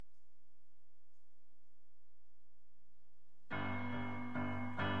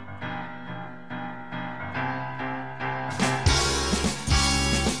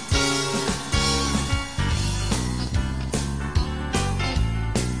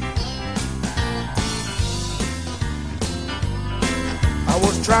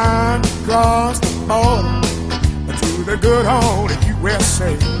trying to cross the border to the good old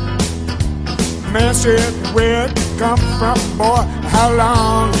USA. Man said, where you come from, boy? How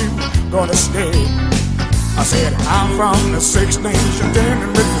long you gonna stay? I said, I'm from the Six Nations Indian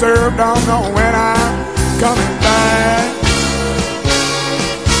Reserve, don't know when I'm coming back.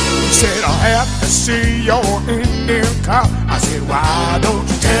 He said, I'll have to see your Indian car. I said, why don't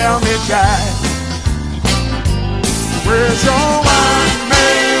you tell me, Jack? Where's your white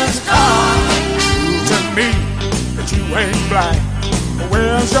man's car? Prove to me that you ain't black.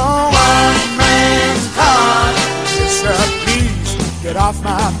 Where's your white man's car? Yes, sir, please get off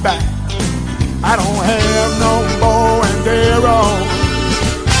my back. I don't have no bow and arrow.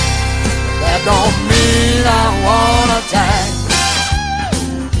 That don't mean I wanna attack.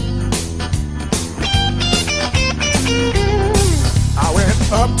 I went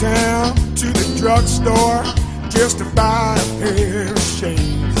uptown to the drugstore just to buy a pair of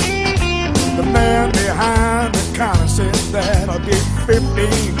shades. The man behind the counter said that'll be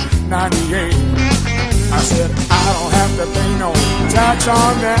 $15.98. I said, I don't have to pay no tax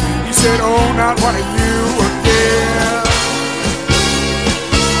on that. He said, oh, not one of you again.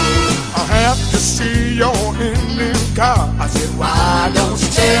 I'll have to see your Indian car. I said, why don't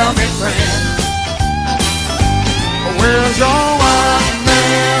you tell me, friend? Where's your white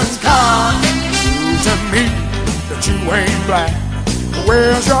man's car? Prove to me that you ain't black.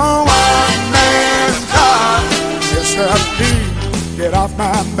 Where's your white man's car? Yes, sir, please get off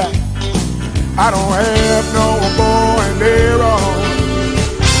my back. I don't have no bow and arrow,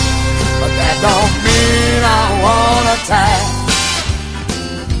 but that don't mean I wanna attack.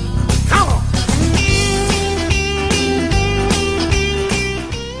 Come on.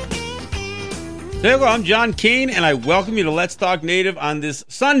 There you go. I'm John Keane, and I welcome you to Let's Talk Native on this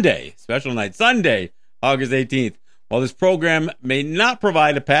Sunday, special night, Sunday, August 18th. While this program may not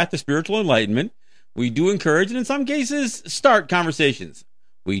provide a path to spiritual enlightenment, we do encourage and in some cases start conversations.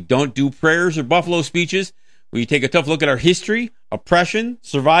 We don't do prayers or buffalo speeches. We take a tough look at our history, oppression,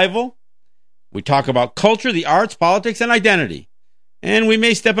 survival. We talk about culture, the arts, politics, and identity. And we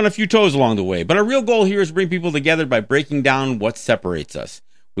may step on a few toes along the way. But our real goal here is to bring people together by breaking down what separates us.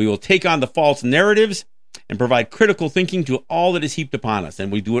 We will take on the false narratives and provide critical thinking to all that is heaped upon us.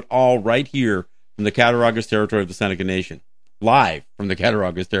 And we do it all right here from the Cattaraugus territory of the Seneca Nation. Live from the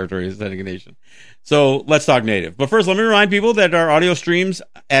Cattaraugus territory of the Seneca Nation. So let's talk native. But first, let me remind people that our audio streams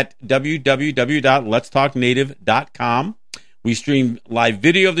at www.letstalknative.com. We stream live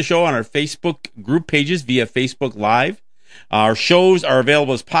video of the show on our Facebook group pages via Facebook Live. Our shows are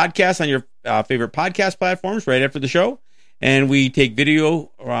available as podcasts on your favorite podcast platforms right after the show. And we take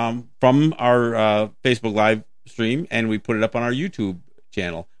video from our Facebook Live stream and we put it up on our YouTube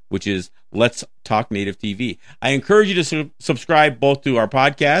channel, which is Let's Talk Native TV. I encourage you to subscribe both to our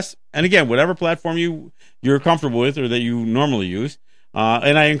podcast and, again, whatever platform you're comfortable with or that you normally use.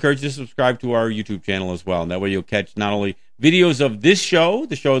 And I encourage you to subscribe to our YouTube channel as well. And that way you'll catch not only videos of this show,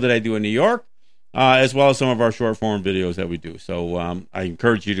 the show that I do in New York, as well as some of our short-form videos that we do. So I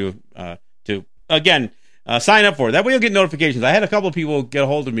encourage you to again, sign up for it. That way you'll get notifications. I had a couple of people get a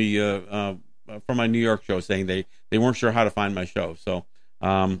hold of me from my New York show saying they weren't sure how to find my show. So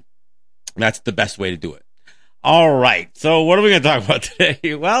that's the best way to do it. All right. So what are we going to talk about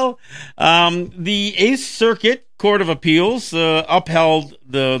today? Well, the 8th Circuit Court of Appeals upheld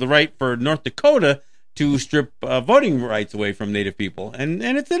the right for North Dakota to strip voting rights away from Native people. And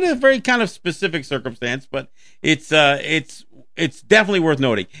it's in a very kind of specific circumstance, but it's definitely worth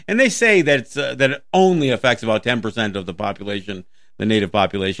noting. And they say that that it only affects about 10% of the population, the Native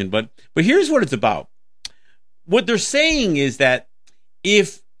population. But here's what it's about. What they're saying is that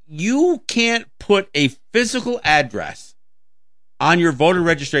if you can't put a physical address on your voter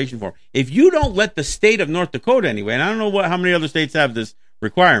registration form, if you don't let the state of North Dakota anyway, and I don't know how many other states have this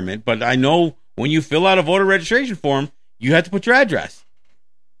requirement, but I know when you fill out a voter registration form, you have to put your address.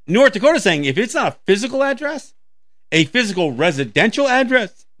 North Dakota is saying if it's not a physical address, a physical residential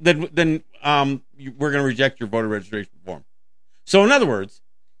address, then we're going to reject your voter registration form. So in other words,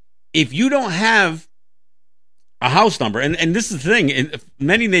 if you don't have a house number, and this is the thing, in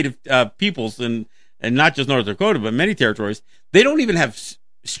many Native peoples, and not just North Dakota, but many territories, they don't even have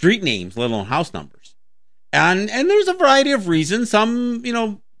street names, let alone house numbers. And there's a variety of reasons. Some,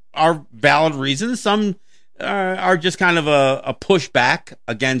 are valid reasons. Some are just kind of a pushback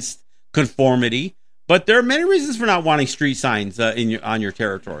against conformity. But there are many reasons for not wanting street signs on your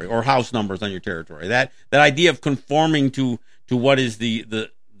territory or house numbers on your territory. That idea of conforming to what is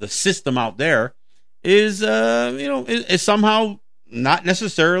the system out there is somehow not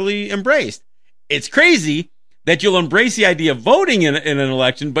necessarily embraced. It's crazy, that you'll embrace the idea of voting in an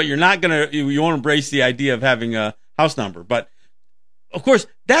election, but you won't embrace the idea of having a house number. But of course,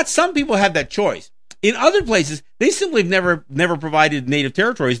 some people have that choice. In other places, they simply have never provided Native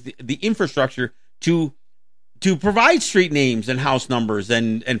territories the infrastructure to provide street names and house numbers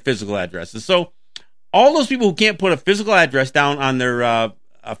and physical addresses. So all those people who can't put a physical address down on their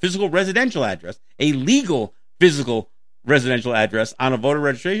a physical residential address, a legal physical residential address on a voter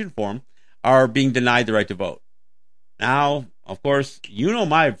registration form, are being denied the right to vote. Now, of course, you know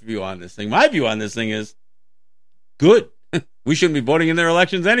my view on this thing. My view on this thing is good. We shouldn't be voting in their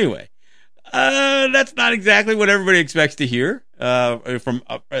elections anyway. That's not exactly what everybody expects to hear,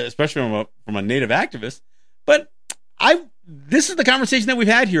 especially from a Native activist. But this is the conversation that we've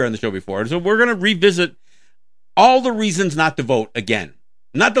had here on the show before. So we're going to revisit all the reasons not to vote again.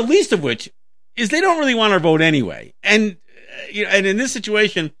 Not the least of which is they don't really want our vote anyway. And in this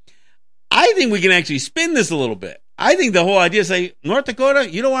situation, I think we can actually spin this a little bit. I think the whole idea is say, North Dakota,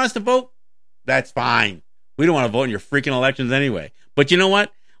 you don't want us to vote? That's fine. We don't want to vote in your freaking elections anyway. But you know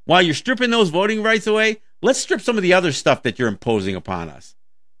what? While you're stripping those voting rights away, let's strip some of the other stuff that you're imposing upon us.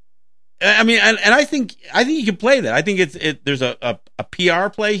 I mean, and I think you can play that. I think there's a PR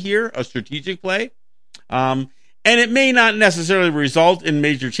play here, a strategic play. And it may not necessarily result in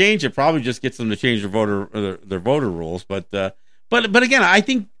major change. It probably just gets them to change their voter rules. But again, I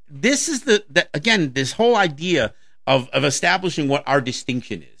think this is this whole idea of establishing what our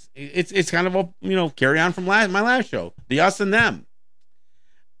distinction is. It's kind of a carry on from my last show, the us and them.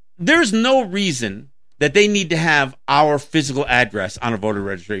 There's no reason that they need to have our physical address on a voter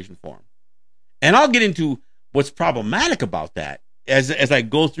registration form. And I'll get into what's problematic about that as I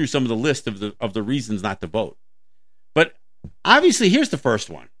go through some of the list of the reasons not to vote. But obviously, here's the first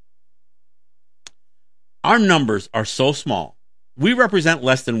one. Our numbers are so small. We represent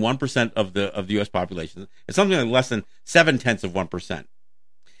less than 1% of the U.S. population. It's something like less than 0.7%.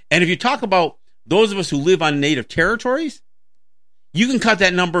 And if you talk about those of us who live on Native territories, you can cut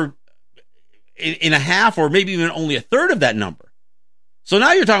that number in a half, or maybe even only a third of that number. So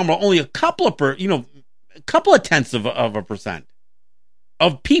now you're talking about only a couple of tenths of a percent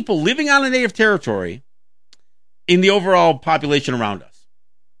of people living on a Native territory in the overall population around us.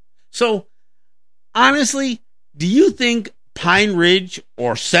 So honestly, do you think Pine Ridge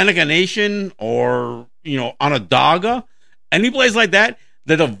or Seneca Nation or Onondaga, any place like that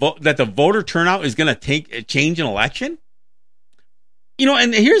the voter turnout is going to change an election?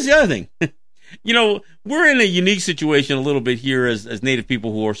 And here's the other thing. We're in a unique situation a little bit here as Native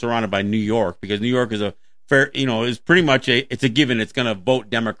people who are surrounded by New York, because New York is is pretty much it's a given. It's going to vote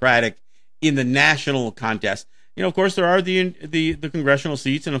Democratic in the national contest. Of course, there are the congressional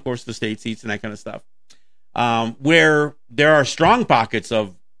seats and, of course, the state seats and that kind of stuff, where there are strong pockets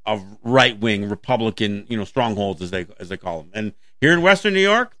of right-wing Republican, strongholds, as they call them. And here in Western New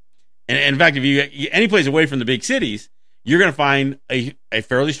York, and in fact, if you any place away from the big cities, you're going to find a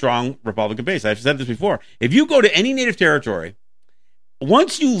fairly strong Republican base. I've said this before. If you go to any Native territory,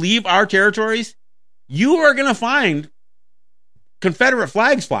 once you leave our territories, you are going to find Confederate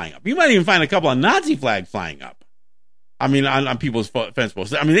flags flying up. You might even find a couple of Nazi flags flying up. I mean, on people's fence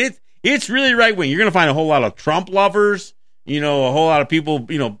posts. I mean, it's really right wing. You're going to find a whole lot of Trump lovers. A whole lot of people,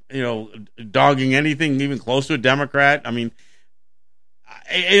 dogging anything even close to a Democrat. I mean,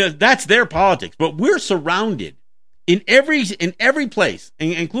 that's their politics. But we're surrounded in every place,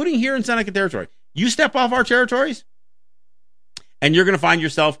 including here in Seneca territory. You step off our territories, and you're going to find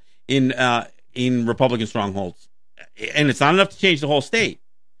yourself in Republican strongholds. And it's not enough to change the whole state.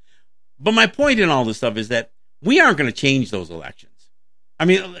 But my point in all this stuff is that we aren't going to change those elections. I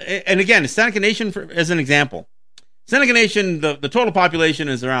mean, and again, Seneca Nation, as an example, Seneca Nation, the total population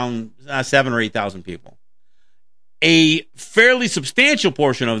is around 7,000 or 8,000 people. A fairly substantial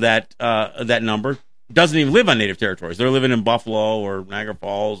portion of that number doesn't even live on Native territories. They're living in Buffalo or Niagara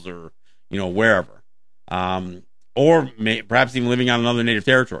Falls or wherever, or perhaps even living on another Native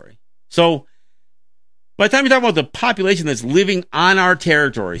territory. So by the time you talk about the population that's living on our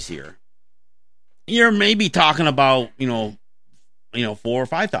territories here, you're maybe talking about 4,000 or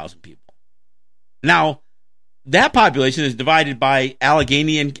 5,000 people. Now, that population is divided by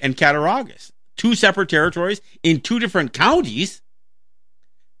Allegheny and Cattaraugus, two separate territories in two different counties.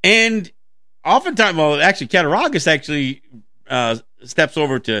 And oftentimes, Cattaraugus actually steps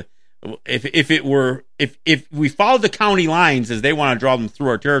over to, if we follow the county lines as they want to draw them through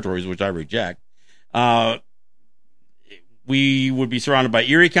our territories, which I reject, we would be surrounded by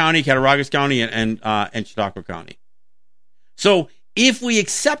Erie County, Cattaraugus County, and Chautauqua County. So if we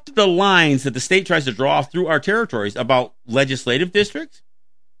accept the lines that the state tries to draw through our territories about legislative districts,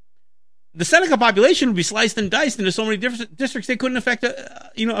 the Seneca population would be sliced and diced into so many different districts they couldn't affect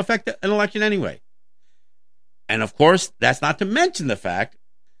an election anyway. And of course, that's not to mention the fact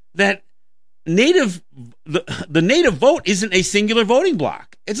that the native vote isn't a singular voting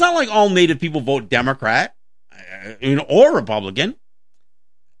block. It's not like all native people vote Democrat or Republican.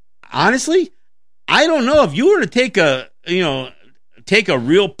 Honestly, I don't know if you were to take a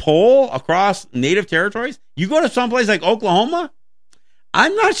real poll across native territories. You go to someplace like Oklahoma,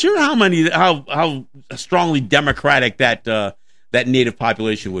 I'm not sure how strongly Democratic that native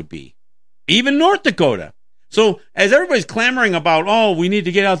population would be. Even North Dakota. So as everybody's clamoring about, oh, we need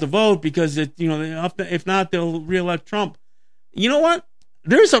to get out the vote because if not, they'll reelect Trump. You know what?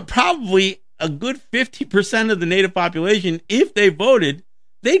 There's probably a good 50% of the native population, if they voted,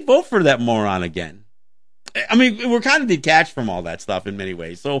 they'd vote for that moron again. I mean, we're kind of detached from all that stuff in many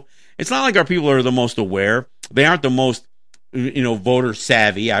ways. So it's not like our people are the most aware. They aren't the most, voter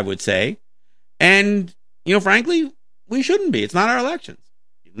savvy, I would say. And, frankly, we shouldn't be. It's not our elections,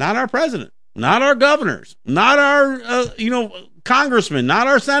 not our president, not our governors, not our, congressmen, not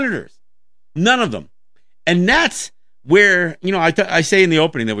our senators, none of them. And that's where, I say in the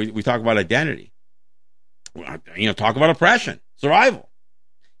opening that we talk about identity, talk about oppression, survival.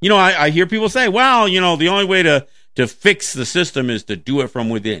 I hear people say, well, the only way to fix the system is to do it from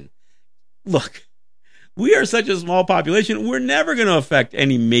within. Look, we are such a small population. We're never going to affect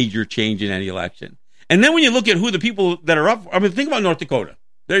any major change in any election. And then when you look at who the people that are up, think about North Dakota.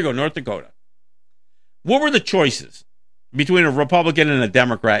 There you go, North Dakota. What were the choices between a Republican and a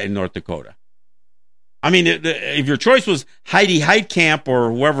Democrat in North Dakota? If your choice was Heidi Heitkamp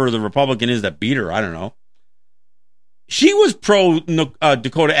or whoever the Republican is that beat her, I don't know. She was pro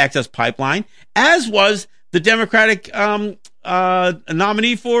Dakota Access Pipeline, as was the Democratic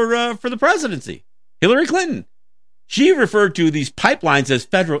nominee for the presidency, Hillary Clinton. She referred to these pipelines as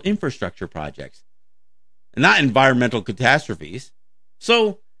federal infrastructure projects, not environmental catastrophes.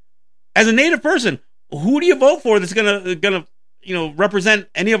 So, as a Native person, who do you vote for that's gonna represent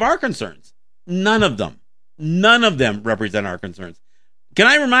any of our concerns? None of them. None of them represent our concerns. Can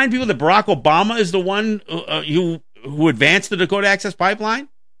I remind people that Barack Obama is the one who advanced the Dakota Access Pipeline?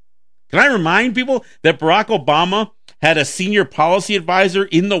 Can I remind people that Barack Obama had a senior policy advisor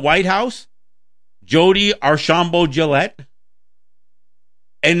in the White House, Jody Archambault-Gillette?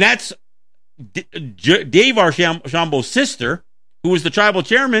 And that's Dave Archambault's sister, who was the tribal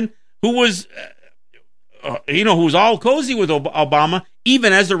chairman, who was, who was all cozy with Obama,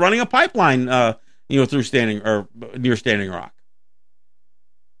 even as they're running a pipeline, through near Standing Rock.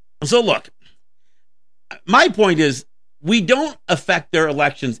 So look, my point is, we don't affect their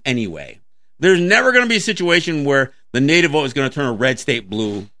elections anyway. There's never going to be a situation where the native vote is going to turn a red state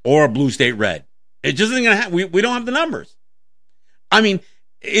blue or a blue state red. It just isn't going to happen. We don't have the numbers.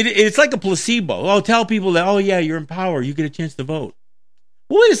 It's like a placebo. Oh, tell people that, oh yeah, you're in power, you get a chance to vote.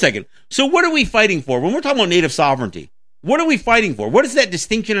 Well, wait a second. So what are we fighting for? When we're talking about native sovereignty, what are we fighting for? What is that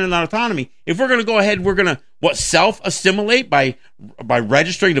distinction and autonomy? If we're going to go ahead, we're going to, self-assimilate by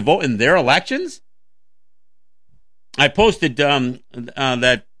registering to vote in their elections? I posted that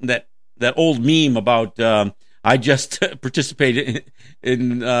old meme about I just participated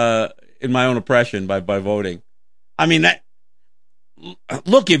in my own oppression by voting.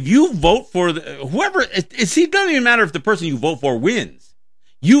 Look, if you vote for whoever, it doesn't even matter if the person you vote for wins.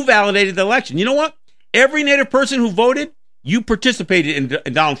 You validated the election. You know what? Every Native person who voted, you participated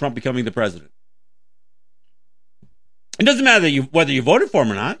in Donald Trump becoming the president. It doesn't matter whether you voted for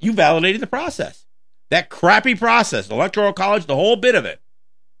him or not. You validated the process. That crappy process, the Electoral College, the whole bit of it.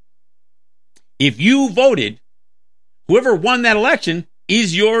 If you voted, whoever won that election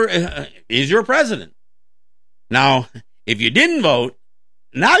is your president. Now, if you didn't vote,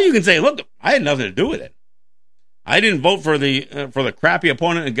 now you can say, look, I had nothing to do with it. I didn't vote for the crappy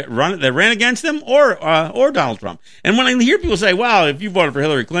opponent that ran against him or Donald Trump. And when I hear people say, well, if you voted for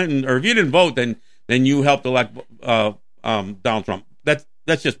Hillary Clinton or if you didn't vote, then you helped elect Donald Trump. That's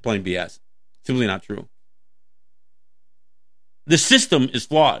just plain BS. Simply not true. The system is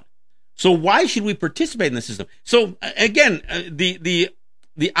flawed. So why should we participate in the system? So again, the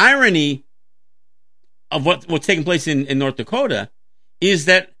irony of what's taking place in North Dakota is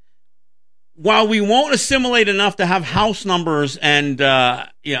that while we won't assimilate enough to have house numbers and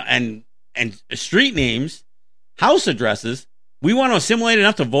street names, house addresses, we want to assimilate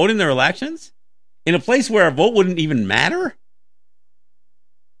enough to vote in their elections in a place where a vote wouldn't even matter.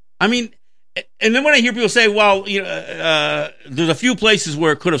 And then when I hear people say, well, there's a few places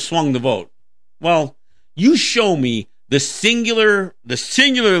where it could have swung the vote. Well, you show me the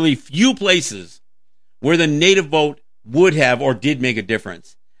singularly few places where the native vote would have or did make a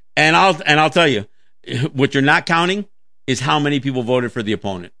difference. And I'll tell you, what you're not counting is how many people voted for the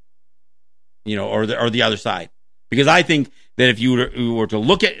opponent, or the other side. Because I think that if you were to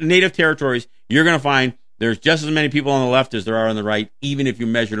look at native territories, you're going to find there's just as many people on the left as there are on the right, even if you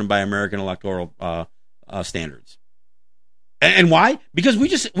measure them by American electoral standards. And why? Because we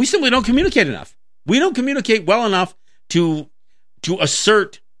simply don't communicate enough. We don't communicate well enough to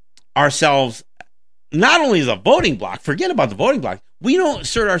assert ourselves not only as a voting bloc. Forget about the voting bloc. We don't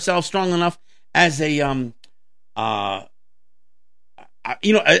assert ourselves strong enough as a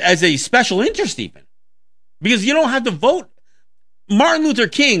as a special interest, even, because you don't have to vote. Martin Luther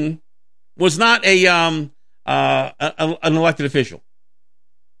King was not an elected official.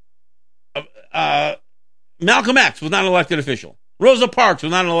 Malcolm X was not an elected official. Rosa Parks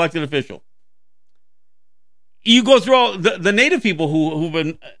was not an elected official. You go through all the native people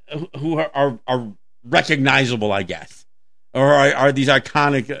who are recognizable, I guess, or are these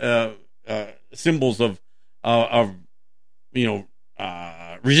iconic symbols of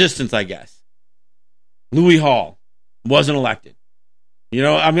resistance, I guess. Louis Hall wasn't elected.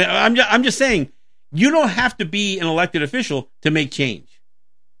 I'm just saying, you don't have to be an elected official to make change.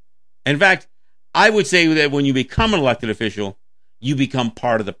 In fact, I would say that when you become an elected official, you become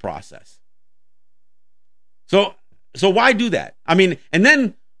part of the process. So why do that? And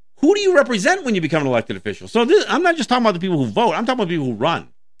then who do you represent when you become an elected official? So I'm not just talking about the people who vote. I'm talking about people who run.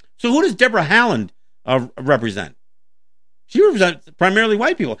 So who does Deborah Haaland represent? She represents primarily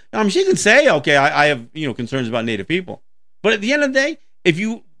white people. She can say, okay, I have concerns about Native people, but at the end of the day,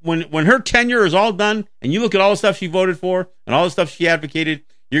 when her tenure is all done, and you look at all the stuff she voted for and all the stuff she advocated,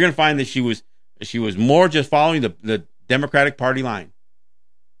 you're going to find that she was more just following the Democratic Party line.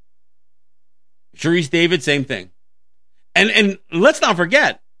 Sharice David, same thing. And let's not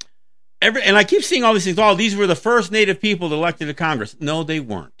forget, and I keep seeing all these things. Oh, these were the first Native people elected to Congress. No, they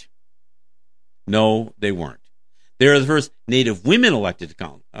weren't. They're the first Native women elected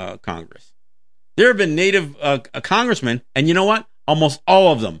to Congress. There have been Native congressmen, and you know what? Almost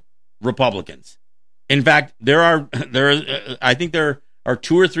all of them Republicans. In fact, I think there are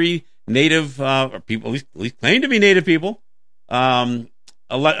 2 or 3 Native people, at least claim to be Native people, who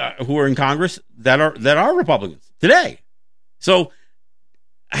are in Congress that are Republicans today. So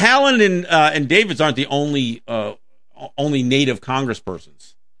Haaland and Davids aren't the only Native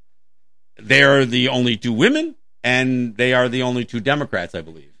congresspersons. They are the only 2 women, and they are the only 2 Democrats, I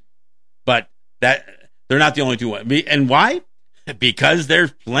believe. But they're not the only 2. And why? Because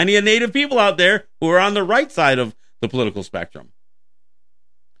there's plenty of Native people out there who are on the right side of the political spectrum.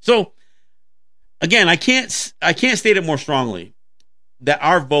 So, again, I can't state it more strongly that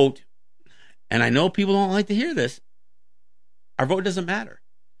our vote, and I know people don't like to hear this, our vote doesn't matter.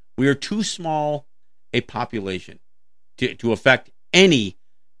 We are too small a population to affect any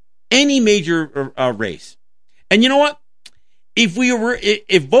major race. And you know what?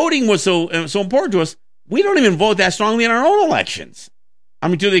 If voting was so important to us, we don't even vote that strongly in our own elections.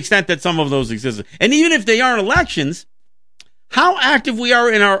 To the extent that some of those exist. And even if they aren't elections, how active we are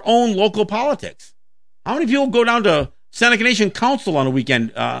in our own local politics. How many people go down to Seneca Nation Council on a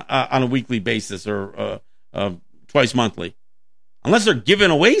weekend, on a weekly basis, or twice monthly? Unless they're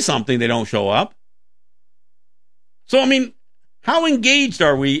giving away something, they don't show up. So, how engaged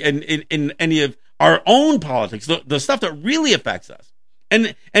are we in any of our own politics, the stuff that really affects us?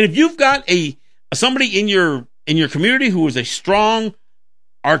 And if you've got somebody in your community who is a strong,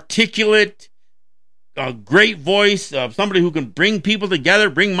 articulate, great voice, somebody who can bring people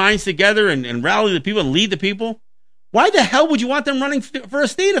together, bring minds together, and rally the people and lead the people, why the hell would you want them running for a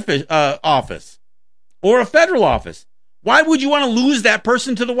state office or a federal office? Why would you want to lose that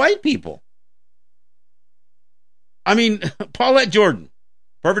person to the white people? Paulette Jordan,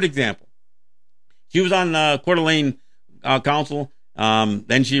 perfect example. She was on Coeur d'Alene Council.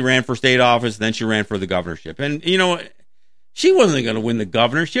 Then she ran for state office. Then she ran for the governorship. And, she wasn't going to win the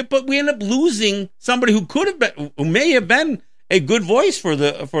governorship, but we ended up losing somebody who may have been a good voice for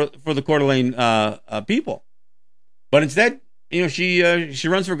the Coeur d'Alene people. But instead, she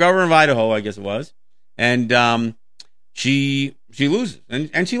runs for governor of Idaho, I guess it was. And she loses.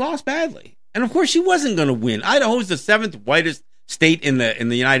 And she lost badly. And of course, she wasn't going to win. Idaho is the 7th whitest state in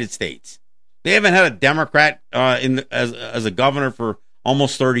the United States. They haven't had a Democrat as a governor for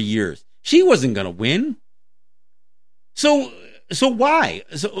almost 30 years. She wasn't going to win. So why?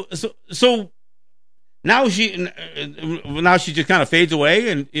 So now she just kind of fades away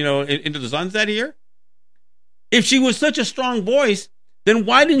and into the sunset here. If she was such a strong voice, then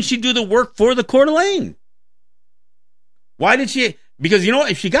why didn't she do the work for the Coeur d'Alene? Why did she? Because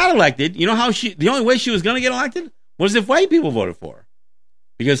if she got elected, the only way she was going to get elected was if white people voted for her.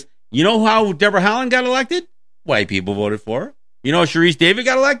 Because you know how Deborah Haaland got elected? White people voted for her. You know how Sharice David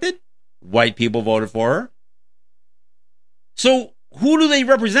got elected? White people voted for her. So who do they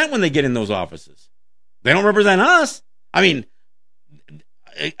represent when they get in those offices? They don't represent us. I mean,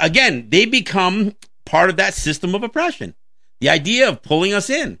 again, they become part of that system of oppression. The idea of pulling us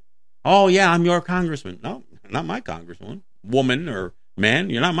in. Oh, yeah, I'm your congressman. No, not my congresswoman. Woman or man,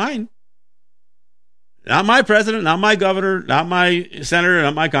 you're not mine. Not my president, not my governor, not my senator,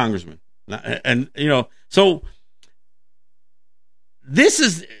 not my congressman. And, you know, so this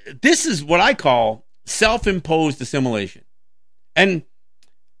is what I call self-imposed assimilation. And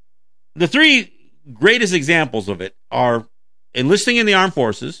the three greatest examples of it are enlisting in the armed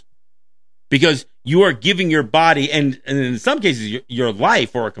forces, because you are giving your body and in some cases your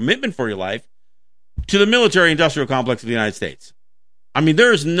life, or a commitment for your life, to the military industrial complex of the United States. I mean,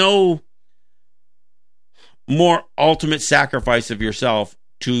 there is no more ultimate sacrifice of yourself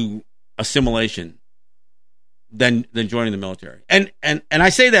to assimilation than joining the military. And I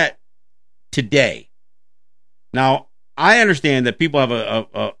say that today. Now, I understand that people have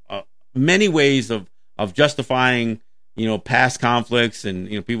a many ways of justifying, you know, past conflicts, and,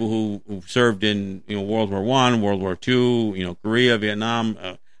 you know, people who served in, you know, World War I, World War II, you know, Korea, Vietnam.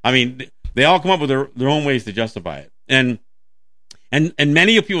 I mean, they all come up with their own ways to justify it. And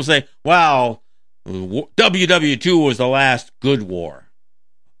many of people say, well, WW2 was the last good war.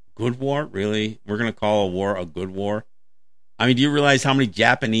 Good war? Really? We're going to call a war a good war? I mean, do you realize how many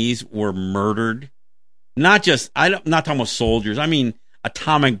Japanese were murdered? Not just, I'm not talking about soldiers. I mean,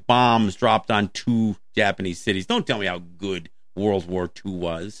 atomic bombs dropped on 2 Japanese cities. Don't tell me how good World War II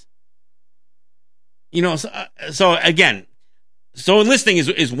was. You know, so again, so enlisting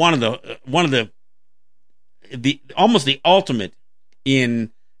is one of the almost the ultimate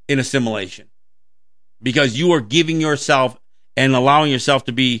in assimilation, because you are giving yourself and allowing yourself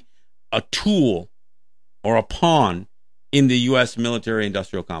to be a tool or a pawn in the U.S. military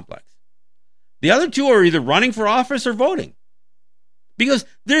industrial complex. The other two are either running for office or voting, because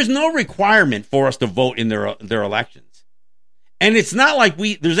there's no requirement for us to vote in their elections. And it's not like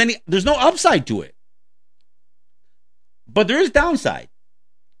there's no upside to it. But there is downside.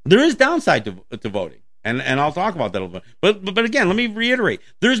 There is downside to voting. And I'll talk about that a little bit. But again, let me reiterate.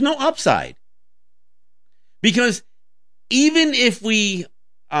 There's no upside. Because even if we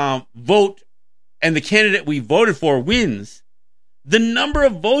vote and the candidate we voted for wins, the number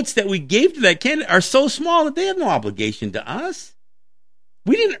of votes that we gave to that candidate are so small that they have no obligation to us.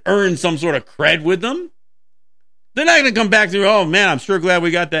 We didn't earn some sort of cred with them. They're not going to come back to, oh, man, I'm sure glad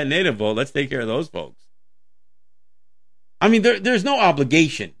we got that native vote. Let's take care of those folks. I mean, there's no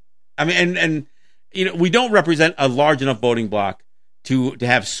obligation. I mean, and you know, we don't represent a large enough voting bloc to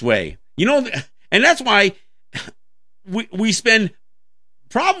have sway. You know, and that's why we spend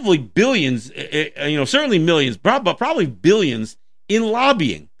probably billions, you know, certainly millions, but probably billions in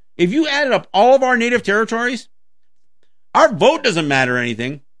lobbying. If you added up all of our native territories, our vote doesn't matter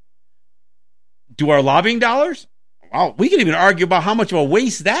anything. Do our lobbying dollars? Well, we can even argue about how much of a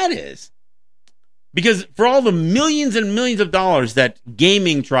waste that is. Because for all the millions and millions of dollars that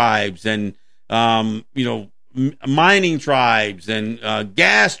gaming tribes and, you know, mining tribes and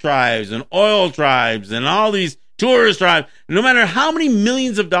gas tribes and oil tribes and all these tourist tribes, no matter how many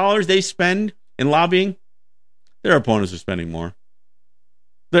millions of dollars they spend in lobbying, their opponents are spending more.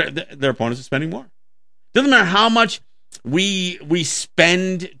 Their opponents are spending more. Doesn't matter how much we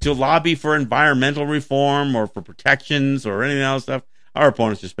spend to lobby for environmental reform or for protections or anything else stuff, our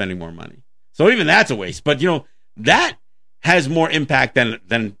opponents are spending more money. So even that's a waste. But, you know, that has more impact than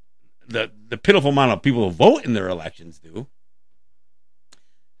the pitiful amount of people who vote in their elections do.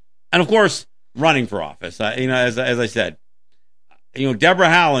 And, of course, running for office. You know, as I said, you know, Deborah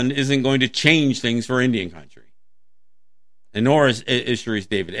Haaland isn't going to change things for Indian country. And nor is Sharice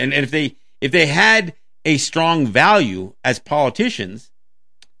David. And if they had a strong value as politicians,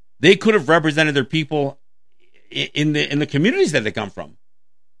 they could have represented their people in the communities that they come from.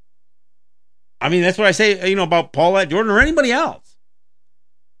 I mean, that's what I say, you know, about Paulette Jordan or anybody else.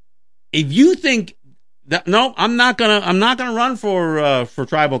 If you think that, no, I'm not gonna run for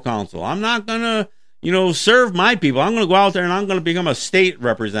tribal council. I'm not gonna, you know, serve my people. I'm gonna go out there and I'm gonna become a state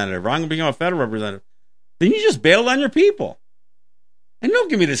representative, or I'm gonna become a federal representative. Then you just bailed on your people. And don't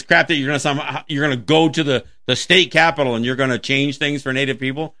give me this crap that you're gonna go to the state capitol and you're gonna change things for Native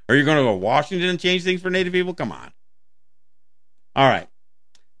people, or you're gonna go to Washington and change things for Native people. Come on. All right.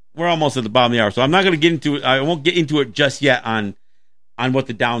 We're almost at the bottom of the hour, so I'm not going to get into it. I won't get into it just yet on what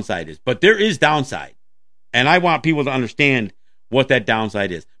the downside is. But there is downside, and I want people to understand what that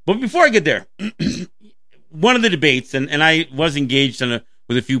downside is. But before I get there, one of the debates, and I was engaged with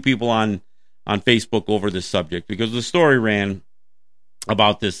with a few people on Facebook over this subject, because the story ran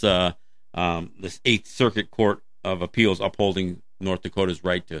about this this 8th Circuit Court of Appeals upholding North Dakota's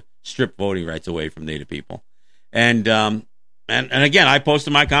right to strip voting rights away from Native people. And again, I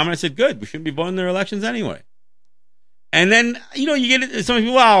posted my comment. I said, good, we shouldn't be voting their elections anyway. And then, you get some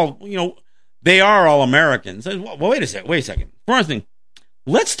people, well, they are all Americans. Well, wait a second. For one thing,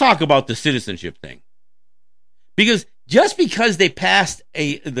 let's talk about the citizenship thing. Because just because they passed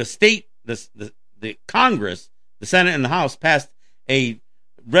the Congress, the Senate and the House passed a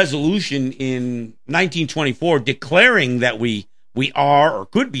resolution in 1924 declaring that we are or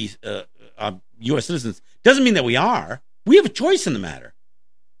could be U.S. citizens, doesn't mean that we are. We have a choice in the matter.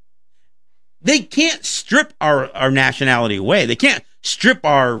 They can't strip our nationality away. They can't strip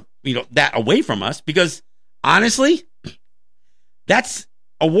our that away from us, because honestly, that's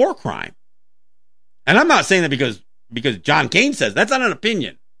a war crime. And I'm not saying that because John Kane says. That's not an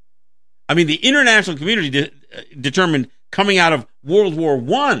opinion. I mean, the international community determined coming out of World War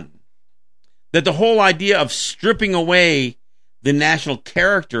I that the whole idea of stripping away the national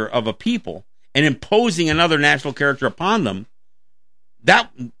character of a people and imposing another national character upon them,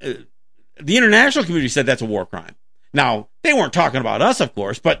 that the international community said that's a war crime. Now, they weren't talking about us, of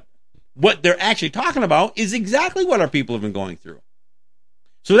course, but what they're actually talking about is exactly what our people have been going through.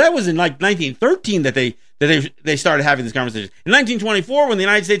 So that was in 1913 that they started having this conversation. In 1924, when the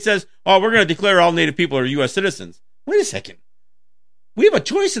United States says, "Oh, we're going to declare all Native people are U.S. citizens," wait a second, we have a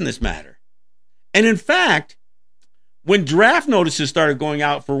choice in this matter. And in fact, when draft notices started going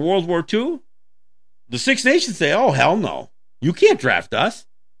out for World War II, the Six Nations say, "Oh, hell no, you can't draft us.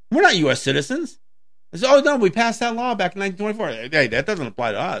 We're not U.S. citizens." I said, "Oh no, we passed that law back in 1924. Hey, that doesn't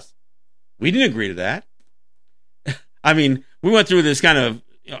apply to us. We didn't agree to that." I mean, we went through this kind of,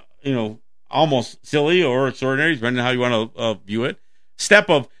 almost silly or extraordinary, depending on how you want to view it, step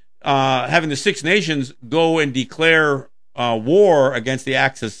of having the Six Nations go and declare war against the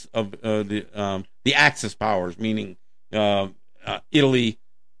Axis of the Axis powers, meaning Italy,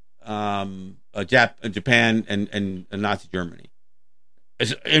 Japan, and Nazi Germany.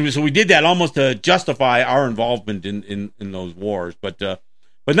 And so we did that almost to justify our involvement in those wars. But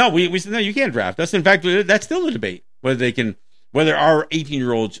no, we said, no, you can't draft us. In fact, that's still a debate whether our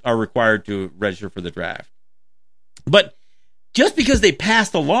 18-year-olds are required to register for the draft. But just because they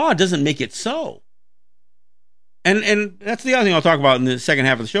passed a law doesn't make it so. And that's the other thing I'll talk about in the second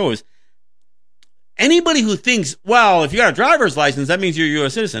half of the show is anybody who thinks, well, if you got a driver's license, that means you're a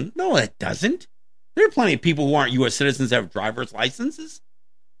U.S. citizen. No, it doesn't. There are plenty of people who aren't U.S. citizens that have driver's licenses.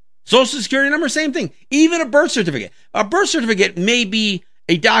 Social security number, same thing. Even a birth certificate. A birth certificate may be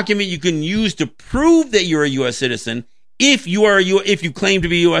a document you can use to prove that you're a U.S. citizen if you claim to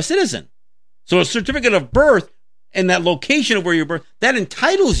be a U.S. citizen. So a certificate of birth and that location of where you're born, that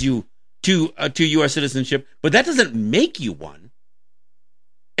entitles you to U.S. citizenship, but that doesn't make you one.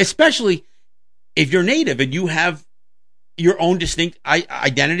 Especially if you're Native and you have your own distinct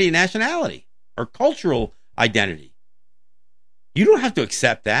identity and nationality or cultural identity. You don't have to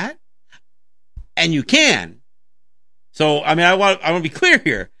accept that. And you can. So, I mean, I want to be clear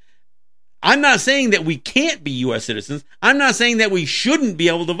here. I'm not saying that we can't be U.S. citizens. I'm not saying that we shouldn't be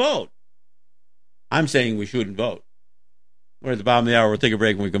able to vote. I'm saying we shouldn't vote. We're at the bottom of the hour. We'll take a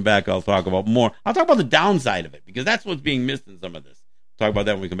break. When we come back, I'll talk about more. I'll talk about the downside of it, because that's what's being missed in some of this. We'll talk about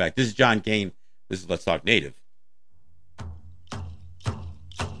that when we come back. This is John Kane. This is Let's Talk Native.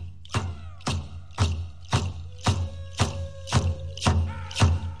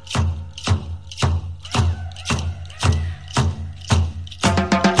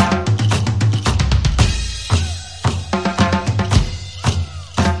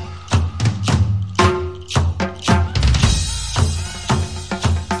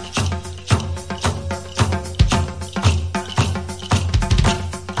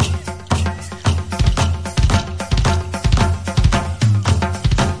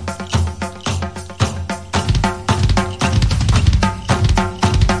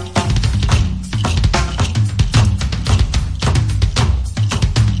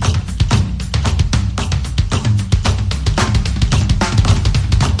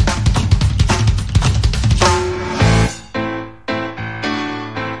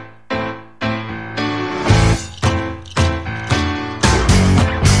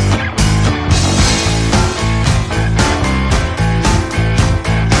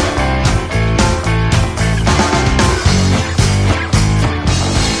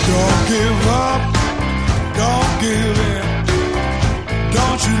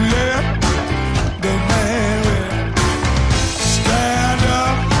 Stand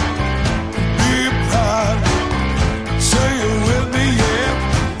up, be proud, say you're with me, yeah.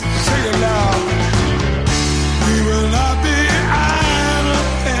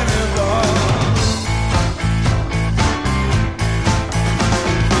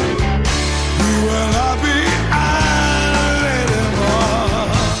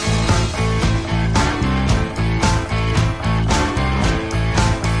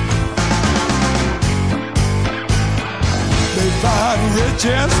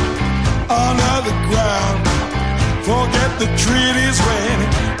 riches under the ground. Forget the treaties when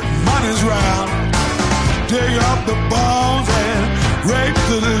money's round. Dig up the bones and rape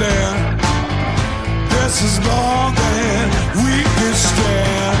the land. This is more than we can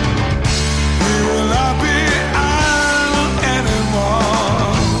stand. We will not be idle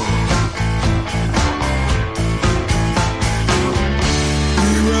anymore.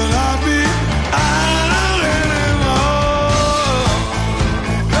 We will not be idle anymore.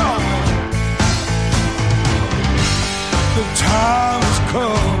 No. The time has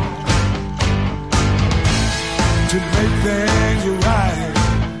come to make things right.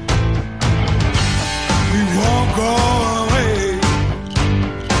 We won't go away,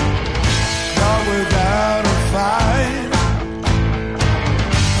 not without a fight.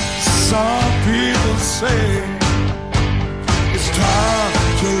 Some people say it's time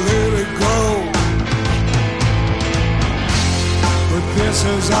to let it go, but this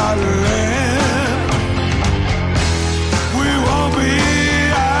is our land. We won't be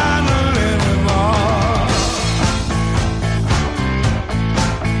idle anymore.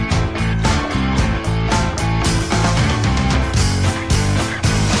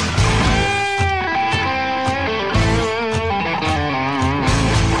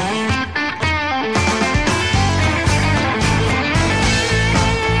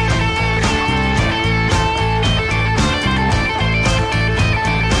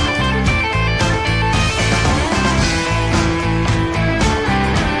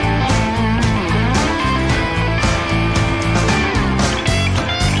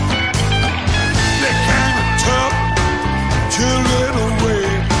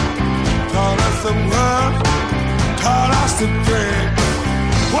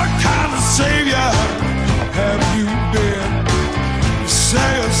 What kind of savior have you been? You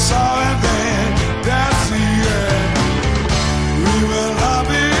say you're sorry, then that's the end. We will not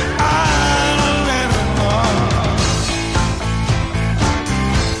be idle anymore.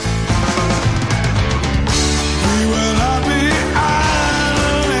 We will not be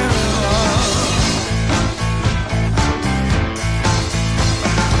idle anymore.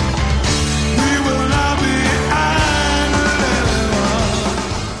 We will not be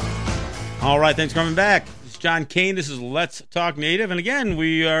All right, thanks for coming back. This is John Kane. This is Let's Talk Native. And again,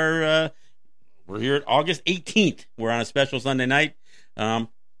 we're here at August 18th. We're on a special Sunday night. I'm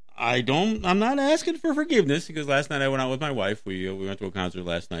not asking for forgiveness because last night I went out with my wife. We went to a concert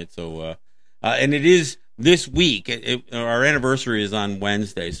last night. So, and it is this week. Our anniversary is on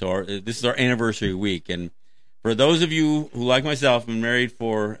Wednesday. So this is our anniversary week. And for those of you who, like myself, have been married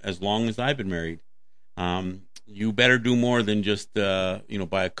for as long as I've been married, you better do more than just buy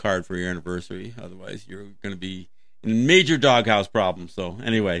a card for your anniversary. Otherwise, you're going to be in major doghouse problems. So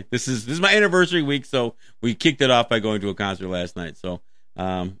anyway, this is my anniversary week. So we kicked it off by going to a concert last night. So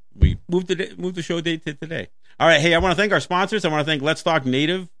we moved the show date to today. All right, hey, I want to thank our sponsors. I want to thank Let's Talk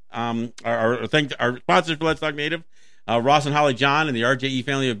Native. Thank our sponsors for Let's Talk Native, Ross and Holly John and the RJE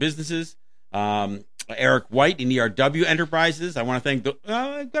family of businesses. Eric White in ERW Enterprises. I want to thank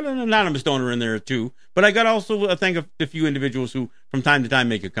I've got an anonymous donor in there too, but I got also thank a few individuals who from time to time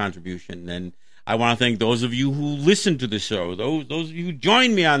make a contribution. And I want to thank those of you who listen to the show, those of you who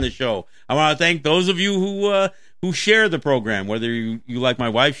join me on the show. I want to thank those of you who share the program, whether you like my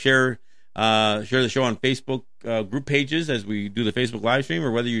wife, share the show on Facebook group pages as we do the Facebook live stream,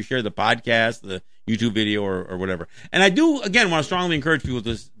 or whether you share the podcast, the YouTube video, or whatever. And I do, again, want to strongly encourage people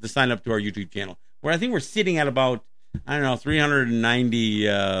to sign up to our YouTube channel, where I think we're sitting at about, 390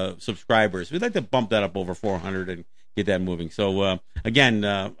 subscribers. We'd like to bump that up over 400 and get that moving. So, again,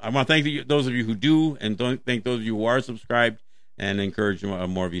 I want to thank those of you who do, and thank those of you who are subscribed, and encourage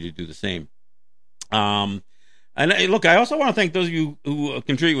more of you to do the same. And look, I also want to thank those of you who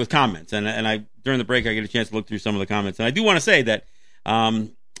contribute with comments. And I during the break, I get a chance to look through some of the comments. And I do want to say that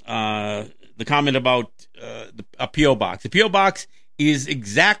the comment about a P.O. box. The P.O. box is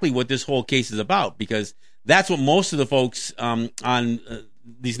exactly what this whole case is about, because that's what most of the folks on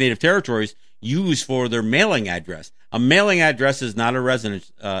these native territories use for their mailing address. A mailing address is not a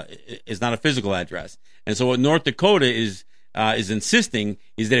residence, is not a physical address. And so what North Dakota is insisting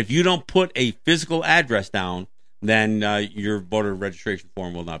is that if you don't put a physical address down, then your voter registration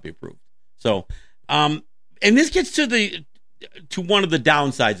form will not be approved. So, and this gets to one of the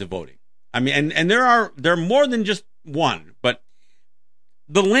downsides of voting. I mean, and there are more than just one, but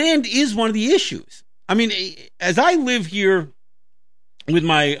the land is one of the issues. I mean, as I live here with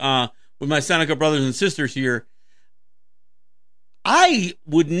my Seneca brothers and sisters here, I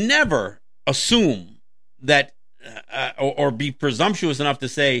would never assume that or be presumptuous enough to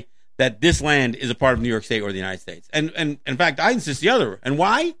say that this land is a part of New York State or the United States. And in fact, I insist the other. And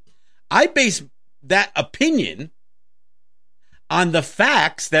why? I base that opinion on the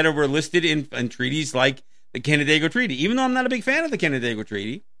facts that were listed in treaties like the Canandaigua Treaty. Even though I'm not a big fan of the Canandaigua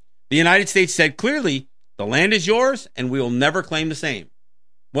Treaty, the United States said clearly, the land is yours and we will never claim the same.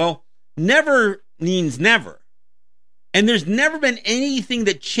 Well, never means never. And there's never been anything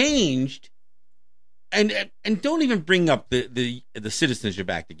that changed. And don't even bring up the Citizenship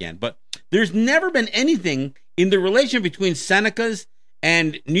Act again. But there's never been anything in the relation between Senecas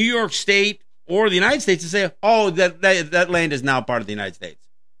and New York State or the United States to say, oh, that land is now part of the United States.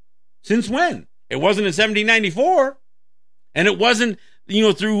 Since when? It wasn't in 1794. And it wasn't,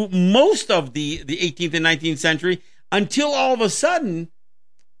 through most of the 18th and 19th century until all of a sudden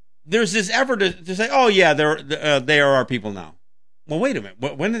there's this effort to say, oh, yeah, they are our people now. Well, wait a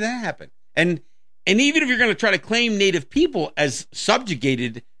minute. When did that happen? And even if you're going to try to claim Native people as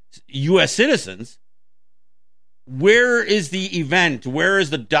subjugated U.S. citizens, where is the event? Where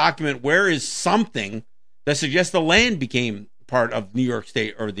is the document? Where is something that suggests the land became part of New York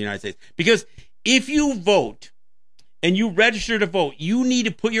State or the United States? Because if you vote and you register to vote, you need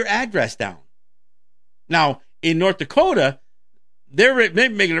to put your address down. Now, in North Dakota, they're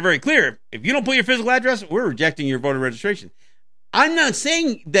making it very clear. If you don't put your physical address, we're rejecting your voter registration. I'm not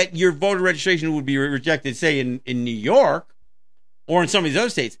saying that your voter registration would be rejected, say, in New York or in some of these other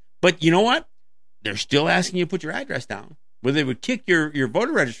states. But you know what? They're still asking you to put your address down. Whether they would kick your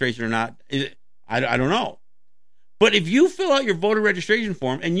voter registration or not, I don't know. But if you fill out your voter registration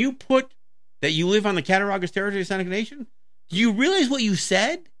form and you put that you live on the Cattaraugus territory of Seneca Nation, do you realize what you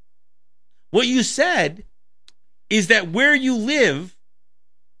said? What you said is that where you live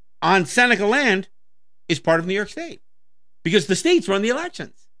on Seneca land is part of New York State because the states run the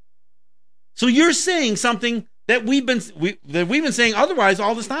elections. So you're saying something that we've been saying otherwise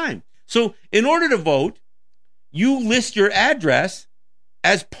all this time. So in order to vote, you list your address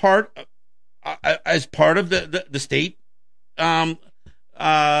as part of the state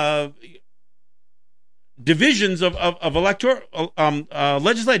divisions of electoral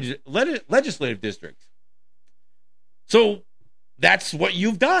legislative districts. So that's what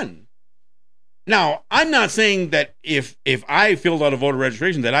you've done. Now, I'm not saying that if I filled out a voter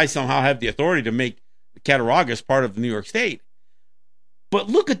registration that I somehow have the authority to make Cattaraugus part of New York State. But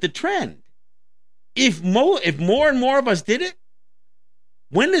look at the trend. If more and more of us did it,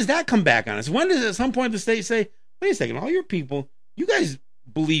 when does that come back on us? When does at some point the state say, wait a second, all your people, you guys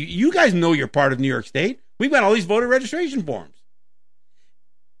know you're part of New York State. We've got all these voter registration forms.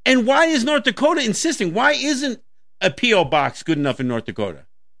 And why is North Dakota insisting? Why isn't a P.O. box good enough in North Dakota?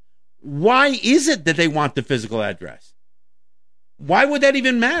 Why is it that they want the physical address? Why would that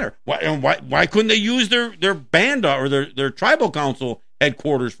even matter? Why couldn't they use their banda or their tribal council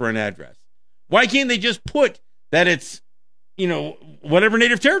headquarters for an address? Why can't they just put that it's, whatever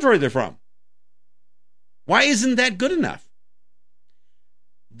native territory they're from? Why isn't that good enough?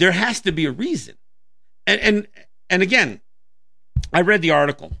 There has to be a reason. And again, I read the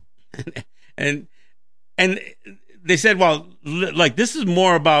article and they said, well, like this is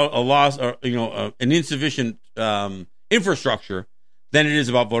more about a loss or, an insufficient infrastructure than it is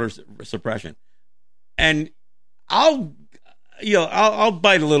about voter suppression. And I'll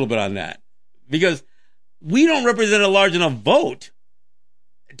bite a little bit on that because we don't represent a large enough vote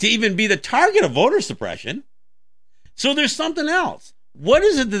to even be the target of voter suppression. So there's something else. What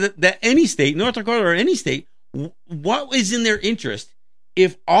is it that any state, North Dakota or any state, what is in their interest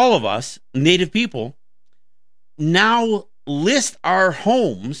if all of us, Native people, now list our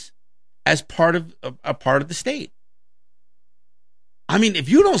homes as part of the state? I mean, if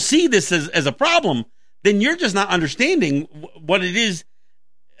you don't see this as a problem, then you're just not understanding what it is,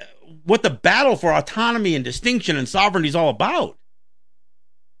 what the battle for autonomy and distinction and sovereignty is all about.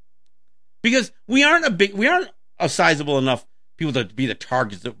 Because we aren't a sizable enough people to be the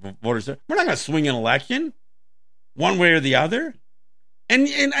targets of voters. We're not going to swing an election one way or the other. And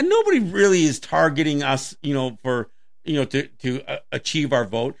nobody really is targeting us, for, to achieve our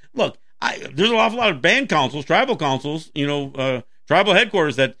vote. Look, there's an awful lot of band councils, tribal councils, tribal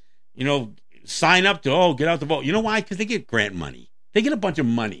headquarters that, sign up to, get out the vote. You know why? Because they get grant money. They get a bunch of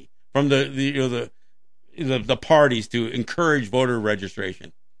money from the parties to encourage voter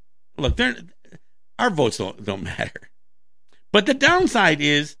registration. Look, our votes don't matter. But the downside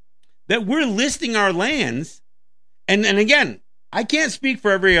is that we're listing our lands. And again, I can't speak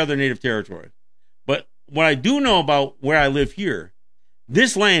for every other native territory. But what I do know about where I live here,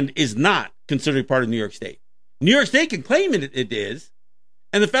 this land is not considered part of New York State. New York State can claim it is,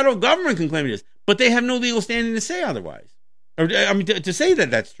 and the federal government can claim it is, but they have no legal standing to say otherwise. Or, to say that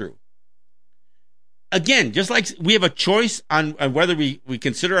that's true. again, just like we have a choice on whether we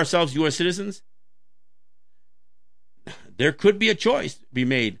consider ourselves U.S. citizens, there could be a choice to be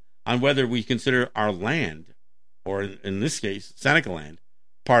made on whether we consider our land, or in this case, Seneca land,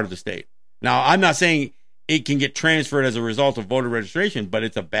 part of the state. Now, I'm not saying it can get transferred as a result of voter registration, but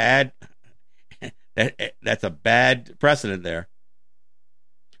it's a bad that's a bad precedent there.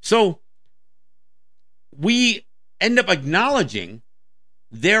 So we end up acknowledging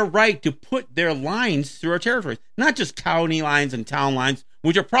their right to put their lines through our territories, not just county lines and town lines,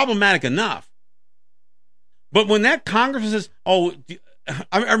 which are problematic enough. But when that congressman says,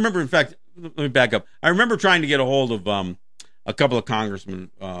 I remember, in fact, let me back up. I remember trying to get a hold of a couple of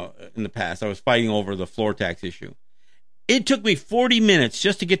congressmen in the past. I was fighting over the floor tax issue. It took me 40 minutes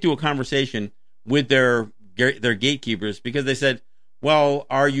just to get to a conversation with their gatekeepers, because they said, "Well,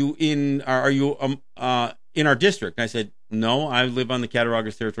 are you in our district?" And I said, "No, I live on the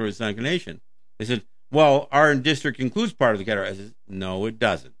Cattaraugus territory of the Seneca Nation." They said, "Well, our district includes part of the Cattaraugus." I said, "No, it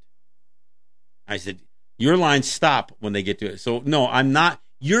doesn't." I said, "Your lines stop when they get to it. So, no, I'm not.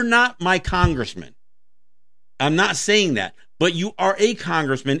 You're not my congressman. I'm not saying that. But you are a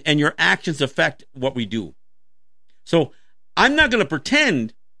congressman, and your actions affect what we do. So I'm not going to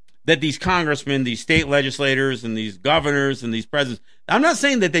pretend that these congressmen, these state legislators, and these governors, and these presidents, I'm not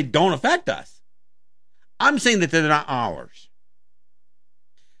saying that they don't affect us. I'm saying that they're not ours."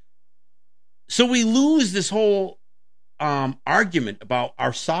 So we lose this whole argument about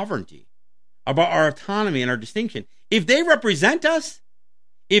our sovereignty, about our autonomy and our distinction. If they represent us,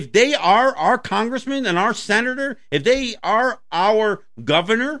 if they are our congressman and our senator, if they are our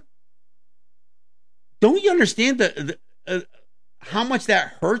governor, don't you understand how much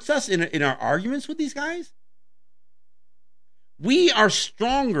that hurts us in our arguments with these guys? We are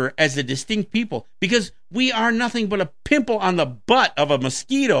stronger as a distinct people because we are nothing but a pimple on the butt of a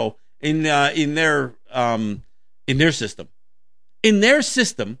mosquito in their system. In their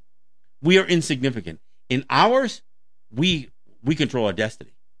system, we are insignificant. In ours, we control our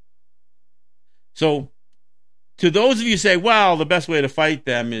destiny. So, to those of you who say, well, the best way to fight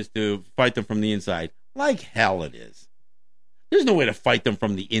them is to fight them from the inside. Like hell it is. There's no way to fight them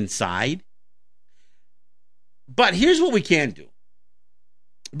from the inside. But here's what we can do.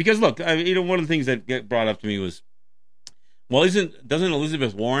 Because look, one of the things that get brought up to me was, well, doesn't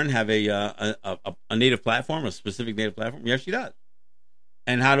Elizabeth Warren have a native platform, a specific native platform? Yes, she does.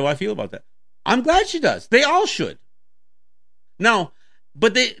 And how do I feel about that? I'm glad she does. They all should. Now,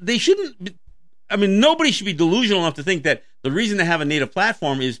 but they shouldn't. Nobody should be delusional enough to think that the reason to have a native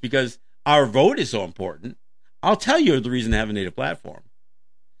platform is because our vote is so important. I'll tell you the reason to have a native platform.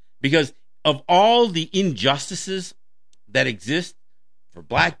 Because of all the injustices that exist for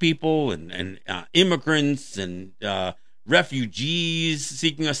black people and immigrants and refugees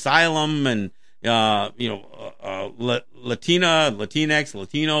seeking asylum and Latinx,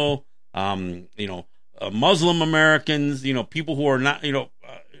 Latino, Muslim Americans, people who are not,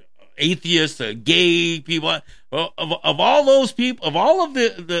 atheists, gay people, of all those people, of all of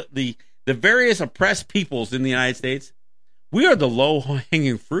the various oppressed peoples in the United States, we are the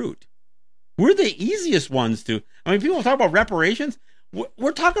low-hanging fruit. We're the easiest ones to. People talk about reparations.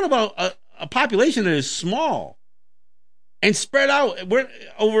 We're talking about a population that is small and spread out. We're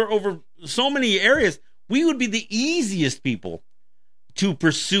over so many areas. We would be the easiest people to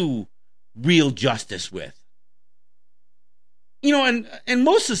pursue real justice with. And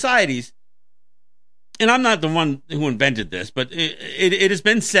most societies, and I'm not the one who invented this, but it has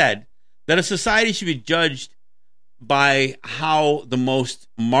been said that a society should be judged by how the most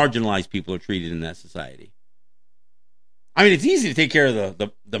marginalized people are treated in that society. It's easy to take care of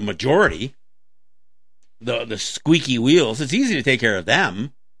the majority, the squeaky wheels. It's easy to take care of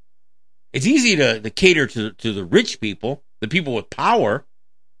them. It's easy to cater to the rich people, the people with power.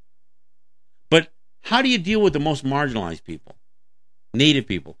 But how do you deal with the most marginalized people? Native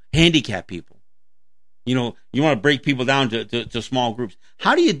people, handicapped people. You want to break people down to small groups.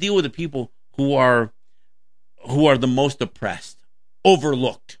 How do you deal with the people who are the most oppressed,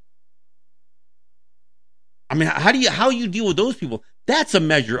 overlooked? How you deal with those people? That's a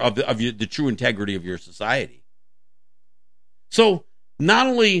measure of the true integrity of your society. So not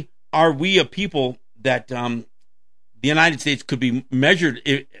only are we a people that the United States could be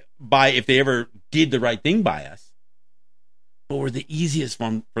measured by if they ever did the right thing by us, but we're the easiest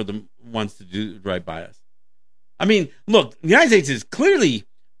one for the ones to do right by us. Look, the United States has clearly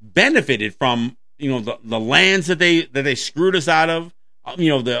benefited from the lands that they screwed us out of.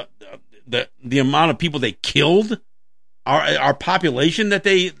 The amount of people they killed, our population that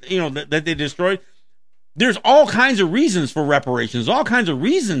they that they destroyed. There's all kinds of reasons for reparations, all kinds of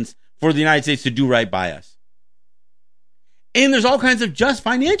reasons for the United States to do right by us. And there's all kinds of just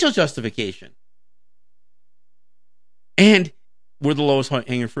financial justification. And we're the lowest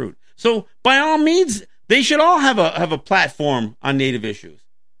hanging fruit. So by all means, they should all have a platform on Native issues.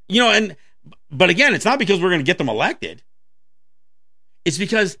 But again, it's not because we're going to get them elected. It's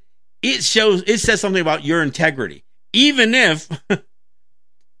because it says something about your integrity. Even if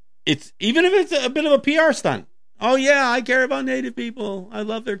it's a bit of a PR stunt. Oh yeah, I care about Native people. I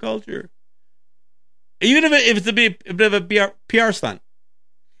love their culture. Even if it's a bit of a PR stunt,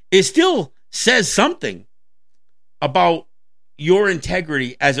 it still says something about your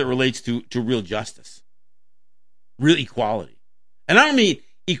integrity as it relates to real justice, real equality. And I don't mean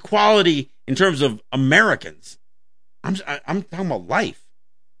equality in terms of Americans. I'm talking about life,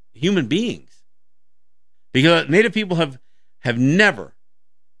 human beings. Because Native people have never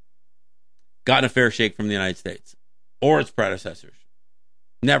gotten a fair shake from the United States or its predecessors.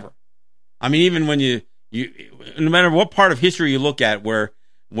 Never. I mean, even when you no matter what part of history you look at where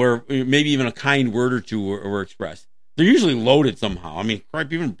maybe even a kind word or two were expressed, they're usually loaded somehow. I mean,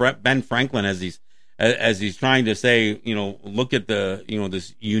 even Ben Franklin, as he's trying to say, look at the,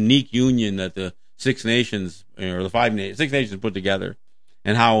 this unique union that the Six Nations or the Six Nations put together,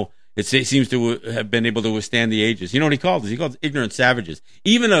 and how it seems to have been able to withstand the ages. You know what he called us? He called us ignorant savages.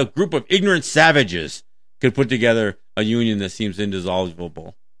 Even a group of ignorant savages could put together a union that seems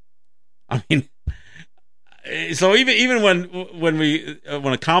indissoluble. I mean, so even when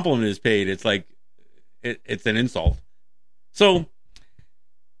a compliment is paid, it's like it's an insult. So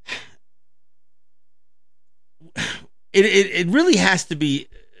it really has to be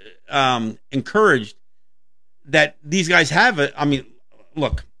encouraged that these guys have it. I mean,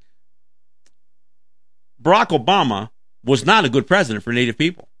 look, Barack Obama was not a good president for Native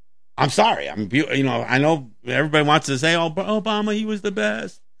people. I'm sorry. I mean, I know everybody wants to say, "Oh, Obama, he was the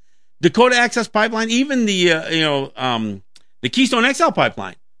best." Dakota Access Pipeline, even the Keystone XL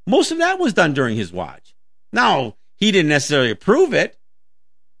pipeline, most of that was done during his watch. Now, he didn't necessarily approve it,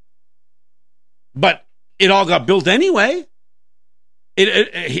 but it all got built anyway. He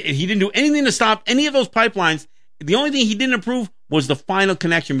didn't do anything to stop any of those pipelines. The only thing he didn't approve was the final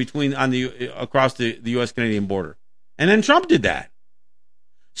connection across the U.S.-Canadian border. And then Trump did that.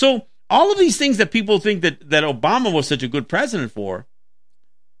 So all of these things that people think that Obama was such a good president for,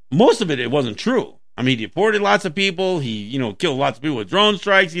 most of it wasn't true. I mean, he deported lots of people. He, killed lots of people with drone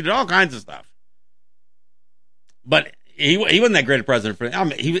strikes. He did all kinds of stuff. But he wasn't that great a president for. I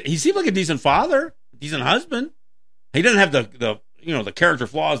mean, he seemed like a decent father, decent husband. He doesn't have the character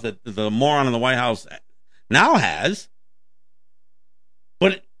flaws that the moron in the White House now has.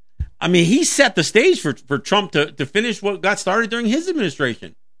 But I mean, he set the stage for Trump to finish what got started during his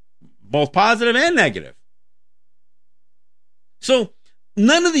administration, both positive and negative. So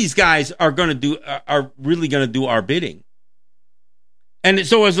none of these guys are really going to do our bidding. And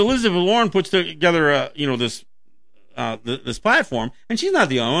so as Elizabeth Warren puts together, this platform, and she's not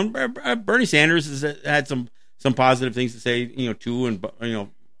the only one. Bernie Sanders has had some positive things to say, to and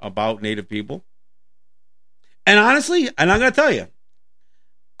about Native people. And honestly, and I'm going to tell you,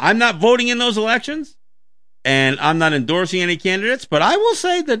 I'm not voting in those elections, and I'm not endorsing any candidates. But I will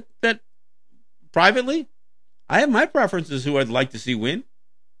say that privately, I have my preferences who I'd like to see win,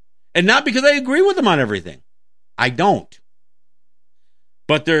 and not because I agree with them on everything. I don't.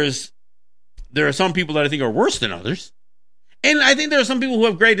 But there are some people that I think are worse than others. And I think there are some people who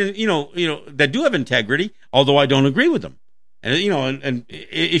have great, that do have integrity, although I don't agree with them. And, and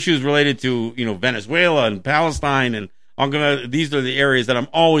issues related to, Venezuela and Palestine. And these are the areas that I'm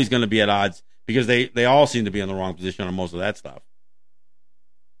always going to be at odds, because they all seem to be in the wrong position on most of that stuff.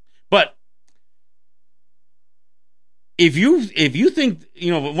 But if you think,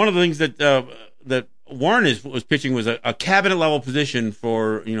 one of the things that Warren was pitching was a cabinet level position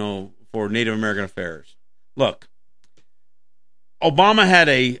for Native American affairs. Look, Obama had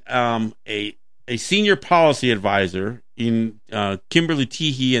a senior policy advisor in Kimberly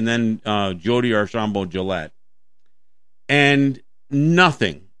Teehee and then Jody Archambault Gillette, and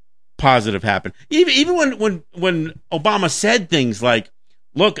nothing positive happened. Even when Obama said things like,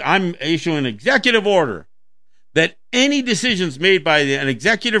 "Look, I'm issuing an executive order that any decisions made by the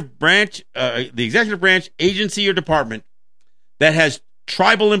executive branch agency or department that has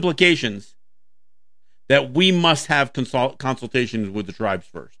tribal implications, that we must have consultations with the tribes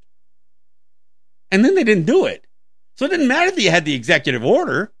first." And then they didn't do it. So it didn't matter that you had the executive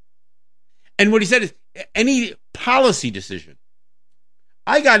order. And what he said is, any policy decision.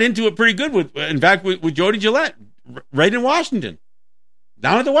 I got into it pretty good with Jody Gillette, right in Washington,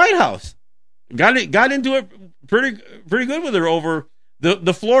 down at the White House. Got into it pretty good with her over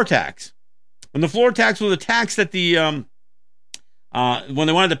the floor tax. And the floor tax was a tax that the when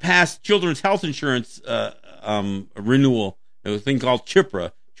they wanted to pass children's health insurance renewal, it was a thing called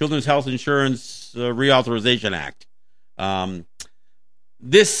CHIPRA, Children's Health Insurance Reauthorization Act.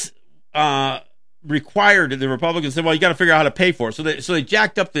 This required, the Republicans said, well, you got to figure out how to pay for it. So they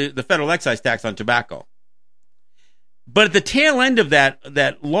jacked up the federal excise tax on tobacco. But at the tail end of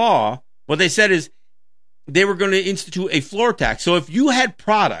that law, what they said is they were going to institute a floor tax. So if you had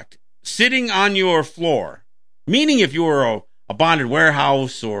product sitting on your floor, meaning if you were a bonded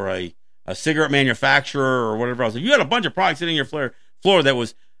warehouse or a cigarette manufacturer or whatever else, if you had a bunch of products sitting on your floor that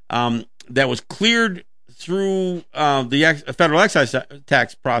was cleared through the federal excise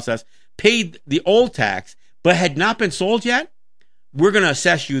tax process, paid the old tax, but had not been sold yet, we're going to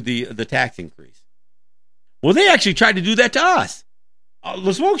assess you the tax increase. Well, they actually tried to do that to us.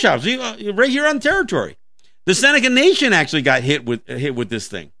 The smoke shops, right here on the territory. The Seneca Nation actually got hit with this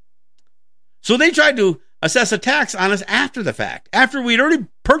thing. So they tried to assess a tax on us after the fact, after we'd already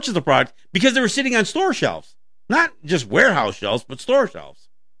purchased the product, because they were sitting on store shelves. Not just warehouse shelves, but store shelves.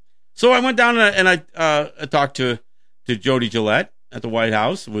 So I went down and I talked to Jody Gillette at the White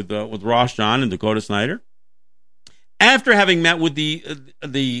House with Ross John and Dakota Snyder. After having met with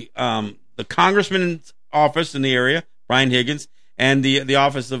the congressman's office in the area, Brian Higgins, and the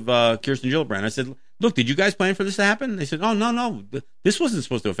office of Kirsten Gillibrand, I said, look, did you guys plan for this to happen? They said, oh, no, this wasn't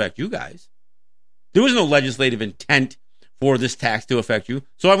supposed to affect you guys. There was no legislative intent for this tax to affect you.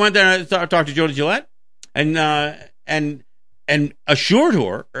 So I went there and I talked to Jody Gillette and assured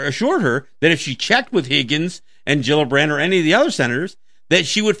her that if she checked with Higgins and Gillibrand or any of the other senators, that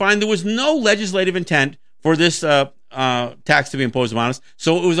she would find there was no legislative intent for this tax to be imposed upon us.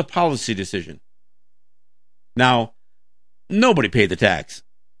 So it was a policy decision. Now, nobody paid the tax,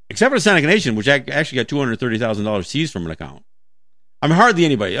 except for the Seneca Nation, which actually got $230,000 seized from an account. I mean, hardly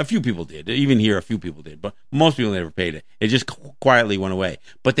anybody. A few people did. Even here, a few people did. But most people never paid it. It just quietly went away.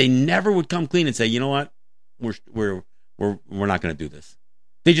 But they never would come clean and say, you know what? We're not going to do this.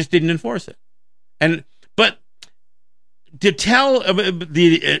 They just didn't enforce it. But to tell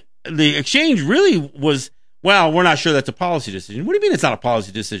the exchange really was, well, we're not sure that's a policy decision. What do you mean it's not a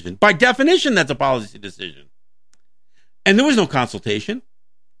policy decision? By definition, that's a policy decision. And there was no consultation.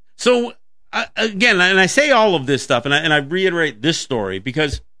 So, again, and I say all of this stuff, and I reiterate this story,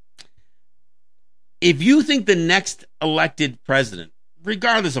 because if you think the next elected president,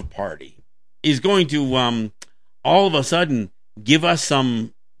 regardless of party, is going to all of a sudden give us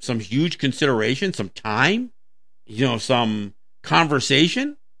some huge consideration, some time, some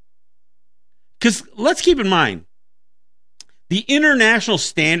conversation, because let's keep in mind, the international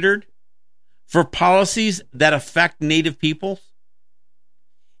standard for policies that affect Native peoples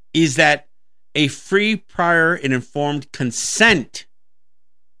is that a free, prior, and informed consent.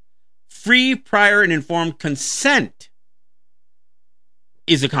 Free, prior, and informed consent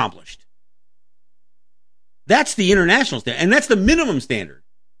is accomplished. That's the international standard, and that's the minimum standard.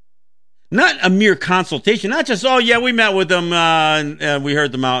 Not a mere consultation, not just, oh, yeah, we met with them, and we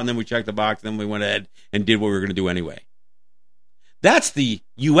heard them out, and then we checked the box, and then we went ahead and did what we were going to do anyway. That's the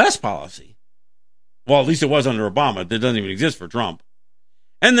U.S. policy. Well, at least it was under Obama. That doesn't even exist for Trump.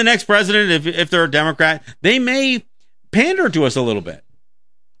 And the next president, if they're a Democrat, they may pander to us a little bit.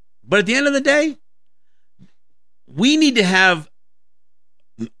 But at the end of the day, we need to have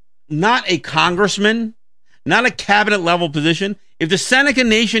not a congressman, not a cabinet level position. If the Seneca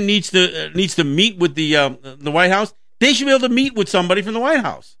Nation needs to meet with the White House, they should be able to meet with somebody from the White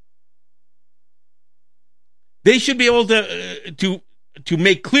House. They should be able to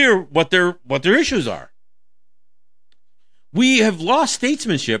make clear what their issues are. We have lost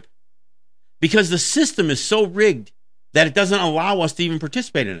statesmanship because the system is so rigged that it doesn't allow us to even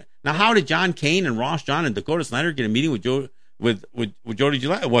participate in it. Now, how did John Kane and Ross John and Dakota Snyder get a meeting with Jody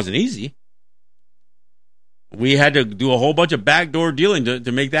Gillette? It wasn't easy. We had to do a whole bunch of backdoor dealing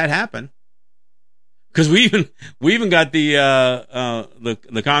to make that happen. Because we even got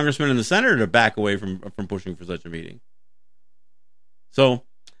the congressman and the senator to back away from pushing for such a meeting. So,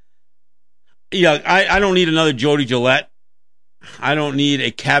 yeah, I don't need another Jody Gillette. I don't need a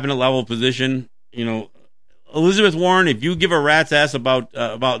cabinet level position. Elizabeth Warren, if you give a rat's ass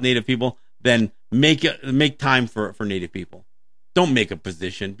about Native people, then make time for Native people. Don't make a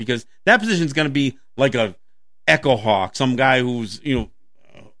position, because that position is going to be like a Echo Hawk, some guy who's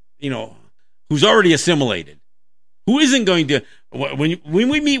who's already assimilated, who isn't going to. When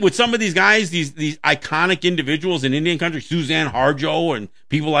we meet with some of these guys, these iconic individuals in Indian country, Suzanne Harjo and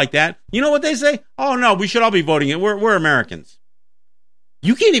people like that, you know what they say? Oh no, we should all be voting it. We're Americans.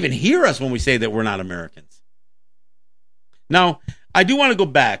 You can't even hear us when we say that we're not Americans. Now, I do want to go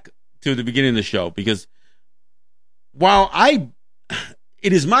back to the beginning of the show because while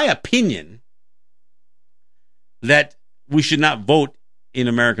it is my opinion that we should not vote in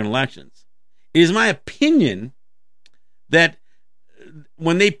American elections. It is my opinion that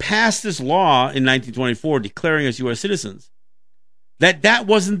when they passed this law in 1924 declaring us U.S. citizens, that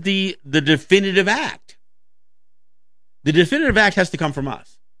wasn't the definitive act. The definitive act has to come from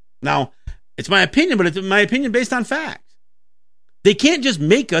us. Now, it's my opinion, but it's my opinion based on facts. They can't just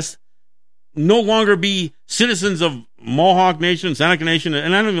make us no longer be citizens of Mohawk Nation, Seneca Nation,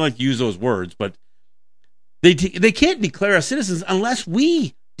 and I don't even like to use those words, but they can't declare us citizens unless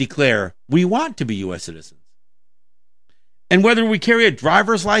we declare we want to be U.S. citizens. And whether we carry a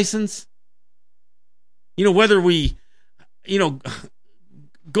driver's license, whether we,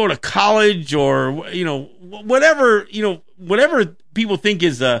 go to college or, whatever people think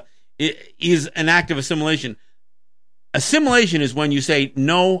is an act of assimilation. Assimilation is when you say,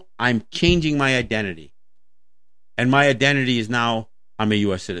 no, I'm changing my identity. And my identity is now I'm a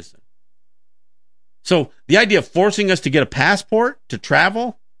U.S. citizen. So the idea of forcing us to get a passport to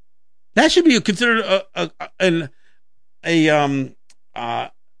travel, that should be considered a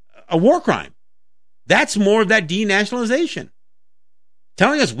war crime. That's more of that denationalization.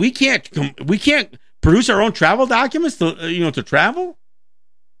 Telling us we can't produce our own travel documents to travel.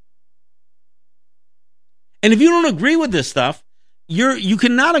 And if you don't agree with this stuff, you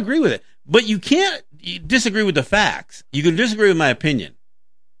cannot agree with it. But you can't disagree with the facts. You can disagree with my opinion.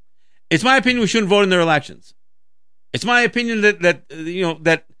 It's my opinion we shouldn't vote in their elections. It's my opinion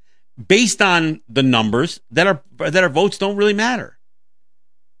that based on the numbers that our votes don't really matter.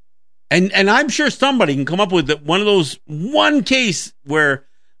 And I'm sure somebody can come up with one case where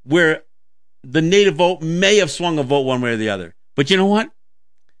the native vote may have swung a vote one way or the other. But you know what?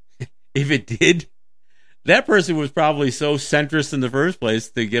 If it did, that person was probably so centrist in the first place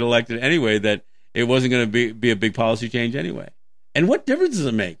to get elected anyway that it wasn't going to be a big policy change anyway. And what difference does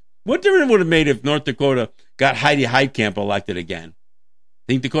it make? What difference would it have made if North Dakota got Heidi Heitkamp elected again?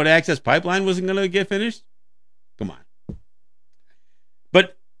 Think Dakota Access Pipeline wasn't going to get finished? Come on.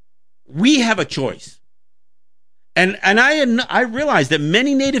 But we have a choice. And I realize that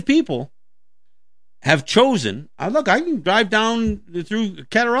many Native people have chosen. Look, I can drive down through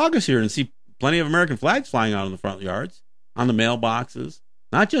Cattaraugus here and see plenty of American flags flying out in the front yards, on the mailboxes,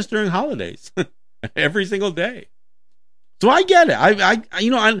 not just during holidays, every single day. So I get it.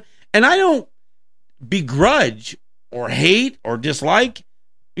 And I don't begrudge or hate or dislike,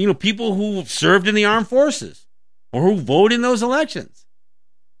 people who served in the armed forces or who vote in those elections.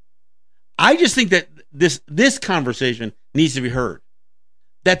 I just think that this conversation needs to be heard,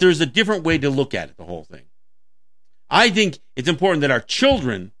 that there's a different way to look at it, the whole thing. I think it's important that our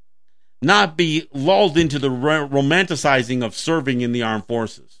children not be lulled into the romanticizing of serving in the armed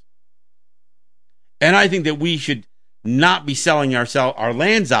forces. And I think that we should not be selling our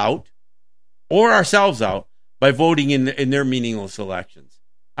lands out or ourselves out by voting in their meaningless elections.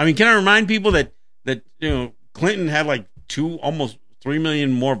 I mean, can I remind people that Clinton had like almost 3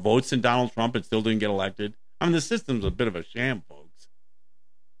 million more votes than Donald Trump and still didn't get elected? I mean, the system's a bit of a sham, folks.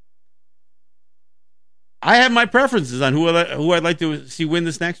 I have my preferences on who I'd like to see win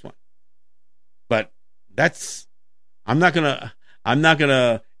this next one. But I'm not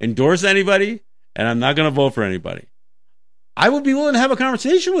gonna endorse anybody, and I'm not gonna vote for anybody. I would be willing to have a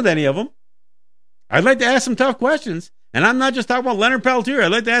conversation with any of them. I'd like to ask some tough questions, and I'm not just talking about Leonard Peltier.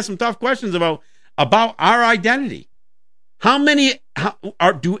 I'd like to ask some tough questions about our identity. Are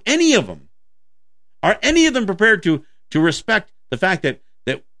any of them prepared to respect the fact that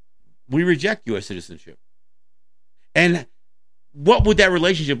we reject U.S. citizenship? And what would that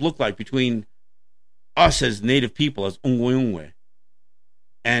relationship look like between us as Native people, as Ungwe,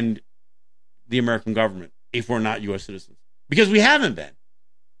 and the American government if we're not U.S. citizens? Because we haven't been.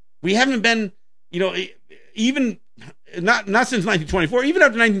 We haven't been, even not since 1924. Even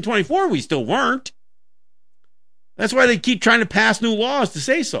after 1924, we still weren't. That's why they keep trying to pass new laws to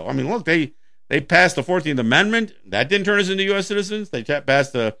say so. I mean, look, they passed the 14th Amendment. That didn't turn us into U.S. citizens. They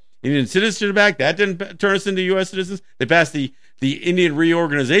passed the Indian Citizenship Act. That didn't turn us into U.S. citizens. They passed the Indian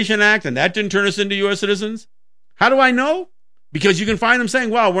Reorganization Act, and that didn't turn us into U.S. citizens. How do I know? Because you can find them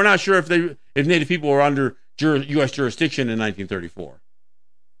saying, well, we're not sure if Native people were under U.S. jurisdiction in 1934.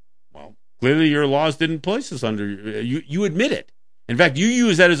 Well, clearly your laws didn't place us under. You admit it. In fact, you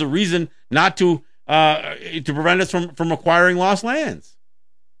use that as a reason not to prevent us from acquiring lost lands.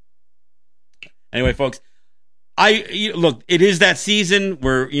 Anyway, folks, look, it is that season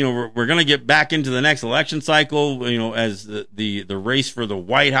where we're going to get back into the next election cycle. As the race for the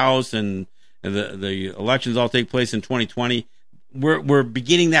White House and the elections all take place in 2020. we're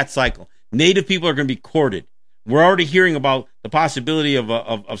beginning that cycle. Native people are going to be courted. We're already hearing about the possibility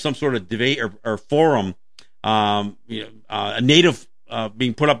of some sort of debate or forum, a native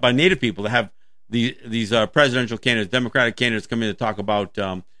being put up by Native people to have these presidential candidates, Democratic candidates, come in to talk about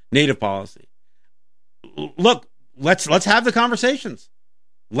Native policy. Look, let's have the conversations.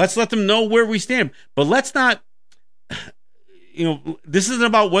 Let's let them know where we stand. But let's not, this isn't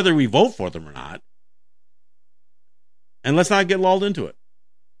about whether we vote for them or not. And let's not get lulled into it.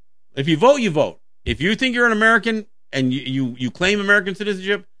 If you vote, you vote. If you think you're an American and you claim American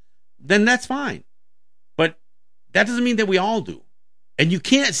citizenship, then that's fine. But that doesn't mean that we all do. And you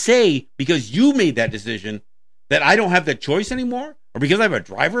can't say because you made that decision that I don't have that choice anymore, or because I have a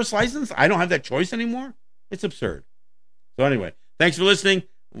driver's license, I don't have that choice anymore. It's absurd. So anyway, thanks for listening.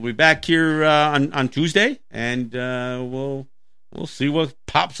 We'll be back here on Tuesday, and we'll see what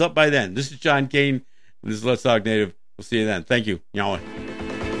pops up by then. This is John Kane. This is Let's Talk Native. We'll see you then. Thank you. Yahweh.